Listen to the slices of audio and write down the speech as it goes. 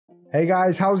Hey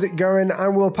guys, how's it going?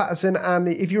 I'm Will Patterson, and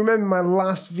if you remember my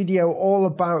last video all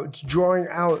about drawing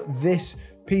out this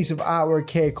piece of artwork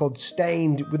here called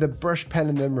Stained with a brush pen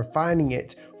and then refining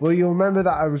it, well, you'll remember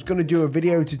that I was going to do a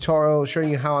video tutorial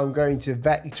showing you how I'm going to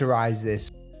vectorize this.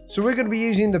 So we're going to be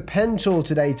using the pen tool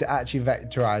today to actually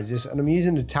vectorize this, and I'm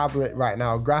using a tablet right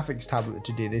now, a graphics tablet,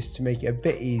 to do this to make it a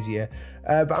bit easier,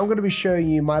 but I'm going to be showing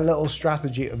you my little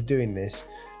strategy of doing this.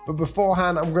 But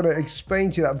beforehand, I'm going to explain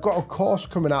to you that I've got a course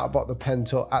coming out about the pen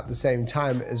tool at the same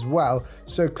time as well.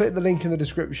 So click the link in the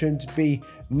description to be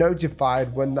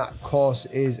notified when that course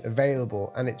is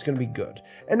available, and it's going to be good.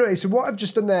 Anyway, so what I've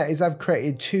just done there is I've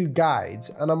created two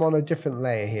guides, and I'm on a different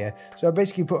layer here. So I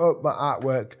basically put up my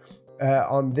artwork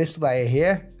on this layer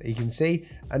here that you can see,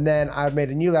 and then I've made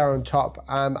a new layer on top,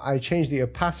 and I changed the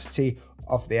opacity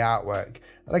of the artwork.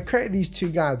 And I created these two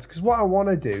guides because what I want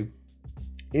to do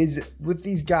is with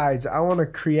these guides, I want to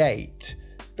create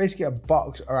basically a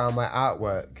box around my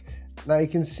artwork. Now you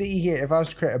can see here, if I was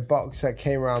to create a box that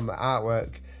came around my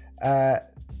artwork,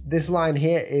 this line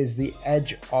here is the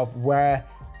edge of where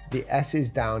the S is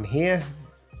down here.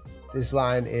 This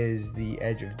line is the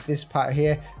edge of this part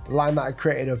here. The line that I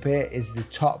created up here is the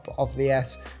top of the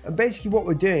S. And basically what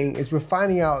we're doing is we're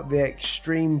finding out the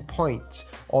extreme points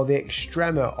or the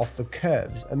extrema of the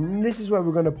curves. And this is where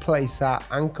we're going to place our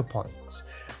anchor points.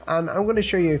 And I'm going to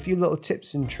show you a few little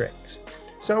tips and tricks.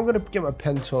 So I'm going to get my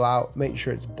pen tool out, make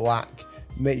sure it's black,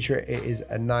 make sure it is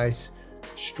a nice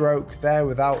stroke there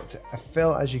without a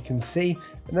fill, as you can see.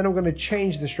 And then I'm going to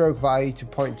change the stroke value to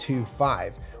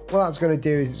 0.25. What that's going to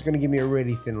do is it's going to give me a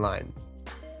really thin line.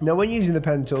 Now when using the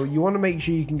pen tool, you want to make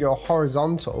sure you can go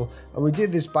horizontal, and we do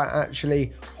this by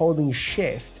actually holding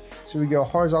shift, so we go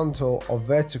horizontal or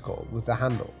vertical with the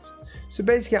handles. So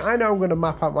basically I know I'm going to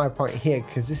map out my point here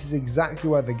because this is exactly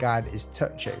where the guide is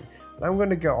touching, and I'm going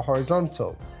to go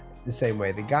horizontal the same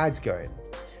way the guide's going.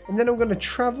 And then I'm going to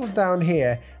travel down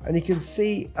here, and you can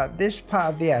see at this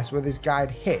part of the S where this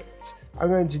guide hits, I'm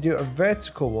going to do a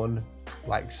vertical one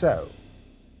like so.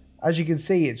 As you can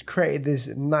see, it's created this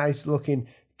nice looking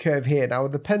curve here. Now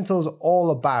the pen tool is all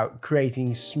about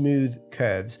creating smooth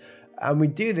curves, and we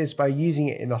do this by using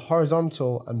it in the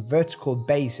horizontal and vertical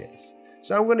basis.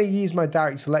 So I'm going to use my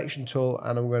direct selection tool,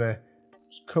 and I'm going to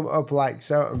come up like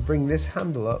so and bring this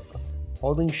handle up,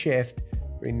 holding shift,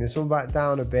 bring this one back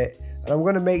down a bit, and I'm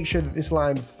going to make sure that this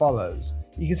line follows.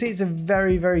 You can see it's a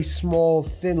very, very small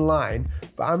thin line,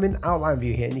 but I'm in outline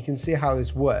view here, and you can see how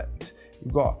this works.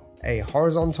 We've got a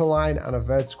horizontal line and a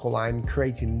vertical line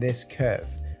creating this curve,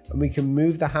 and we can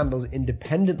move the handles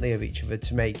independently of each other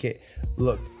to make it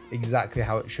look exactly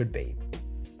how it should be.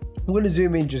 I'm going to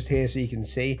zoom in just here so you can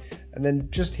see, and then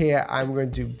just here I'm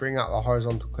going to bring out the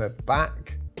horizontal curve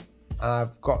back, and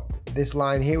I've got this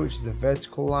line here which is the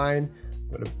vertical line. I'm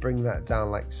going to bring that down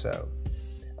like so.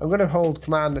 I'm going to hold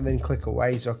command and then click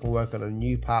away so I can work on a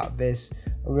new part of this.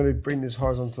 I'm going to bring this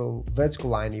horizontal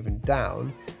vertical line even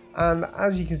down. And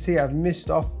as you can see, I've missed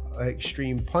off an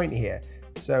extreme point here.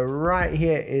 So right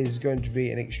here is going to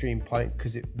be an extreme point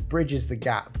because it bridges the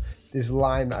gap, this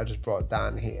line that I just brought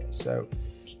down here. So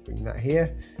just bring that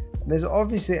here. And there's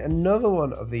obviously another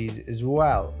one of these as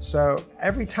well. So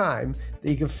every time that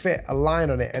you can fit a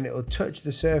line on it and it will touch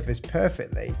the surface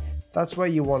perfectly, that's where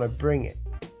you want to bring it.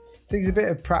 It takes a bit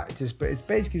of practice, but it's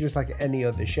basically just like any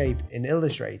other shape in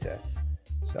Illustrator.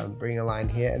 So I'm bringing a line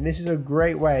here, and this is a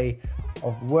great way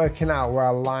of working out where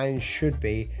a line should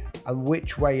be and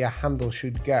which way your handle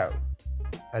should go,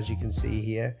 as you can see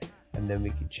here. And then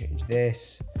we can change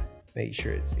this, make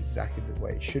sure it's exactly the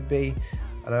way it should be.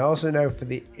 And I also know for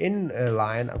the inner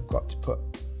line, I've got to put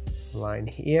a line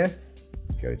here,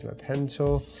 go to my pen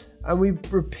tool, and we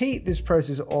repeat this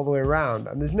process all the way around,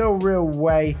 and there's no real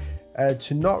way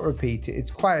to not repeat it.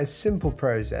 It's quite a simple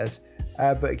process,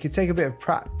 but it can take a bit of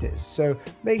practice. So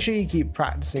make sure you keep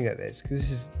practicing at this, because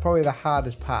this is probably the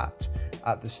hardest part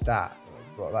at the start.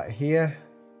 I've got that here,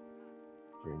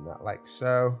 bring that like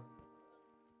so.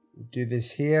 We'll do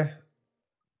this here.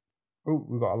 Oh,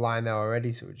 we've got a line there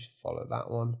already, so we'll just follow that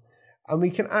one. And we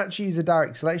can actually use a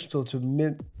direct selection tool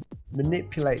to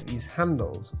manipulate these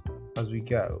handles as we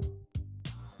go.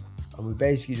 And we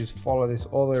basically just follow this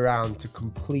all the way around to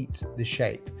complete the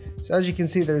shape. So as you can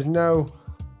see, there's no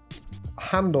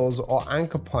handles or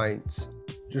anchor points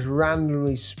just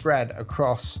randomly spread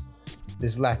across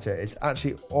this letter. It's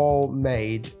actually all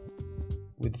made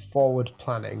with forward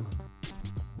planning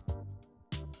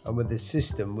and with the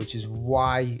system, which is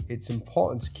why it's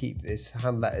important to keep this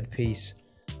hand lettered piece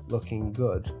looking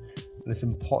good, and it's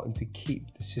important to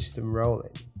keep the system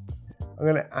rolling. I'm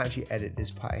going to actually edit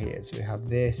this part here, so we have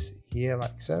this here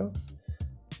like so.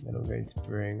 Then I'm going to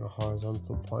bring a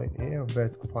horizontal point here, a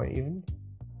vertical point even,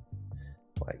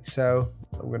 like so.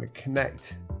 I'm going to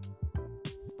connect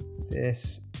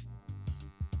this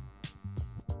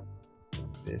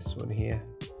one here.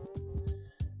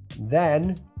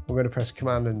 Then we're going to press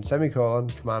Command and semicolon,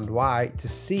 Command Y to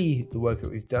see the work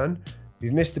that we've done.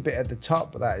 We've missed a bit at the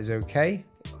top, but that is okay.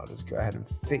 I'll just go ahead and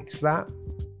fix that.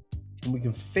 And we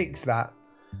can fix that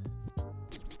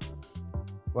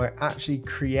by actually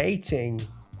creating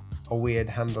a weird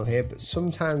handle here, but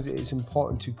sometimes it is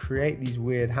important to create these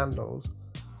weird handles,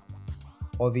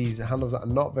 or these handles that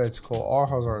are not vertical or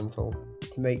horizontal,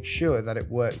 to make sure that it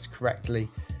works correctly,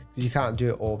 because you can't do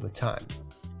it all the time.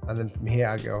 And then from here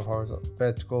I go horizontal,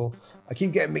 vertical. I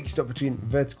keep getting mixed up between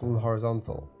vertical and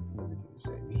horizontal. Let me do the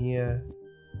same here,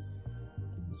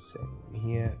 do the same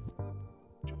here,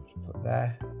 just put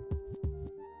there,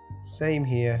 same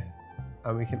here.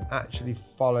 And we can actually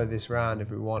follow this round if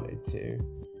we wanted to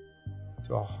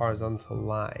a horizontal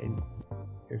line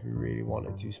if we really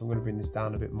wanted to. So I'm going to bring this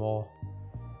down a bit more.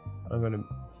 I'm going to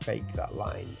fake that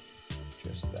line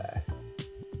just there.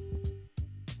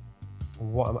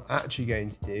 And what I'm actually going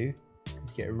to do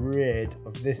is get rid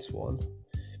of this one,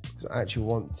 because I actually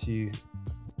want to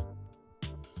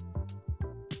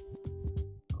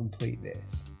complete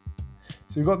this.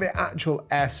 So we've got the actual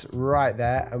S right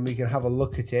there, and we can have a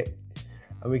look at it,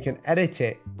 and we can edit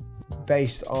it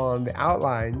based on the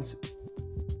outlines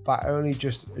by only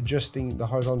just adjusting the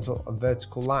horizontal and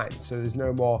vertical lines. So there's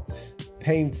no more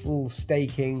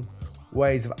painstaking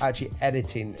ways of actually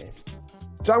editing this.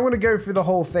 So I'm going to go through the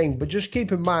whole thing, but just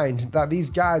keep in mind that these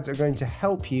guides are going to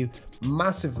help you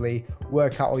massively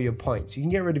work out all your points. You can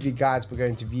get rid of your guides by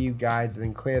going to view guides and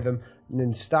then clear them, and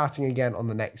then starting again on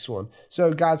the next one.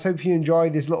 So guys, hope you enjoy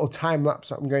this little time lapse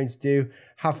that I'm going to do.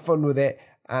 Have fun with it,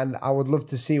 and I would love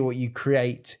to see what you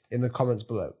create in the comments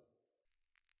below.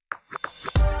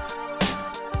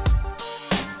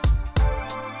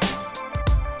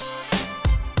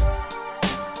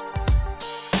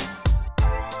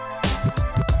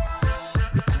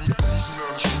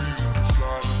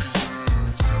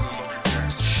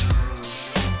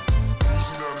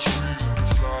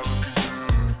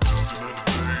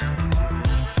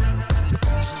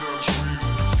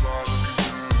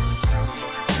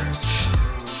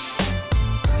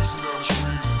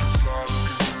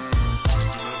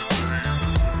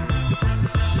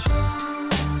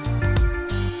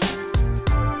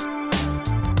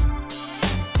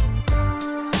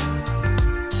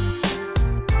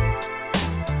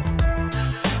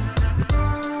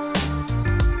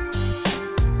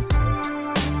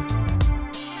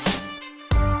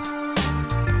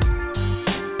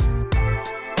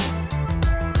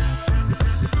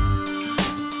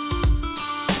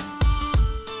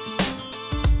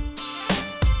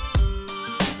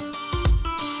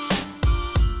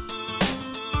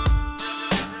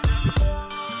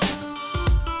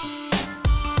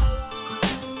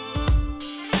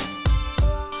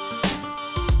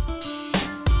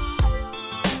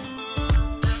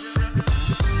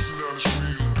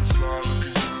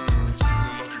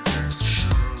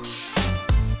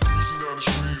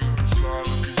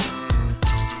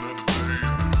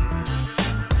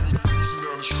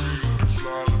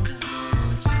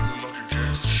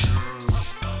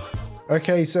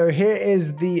 Okay, so here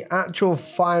is the actual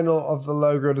final of the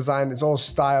logo design. It's all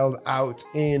styled out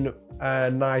in a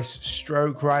nice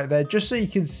stroke right there, just so you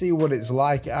can see what it's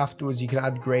like afterwards. You can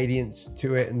add gradients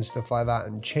to it and stuff like that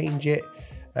and change it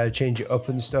up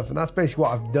and stuff. And that's basically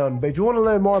what I've done. But if you want to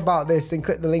learn more about this, then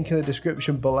click the link in the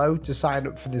description below to sign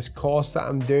up for this course that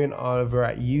I'm doing over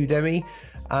at Udemy.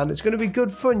 And it's going to be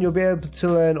good fun. You'll be able to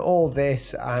learn all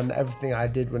this and everything I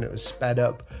did when it was sped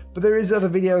up. But there is other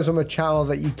videos on my channel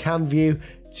that you can view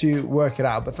to work it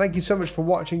out. But thank you so much for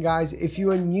watching, guys. If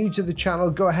you are new to the channel,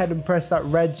 go ahead and press that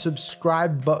red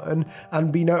subscribe button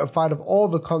and be notified of all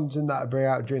the content that I bring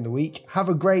out during the week. Have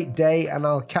a great day, and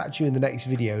I'll catch you in the next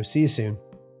video. See you soon.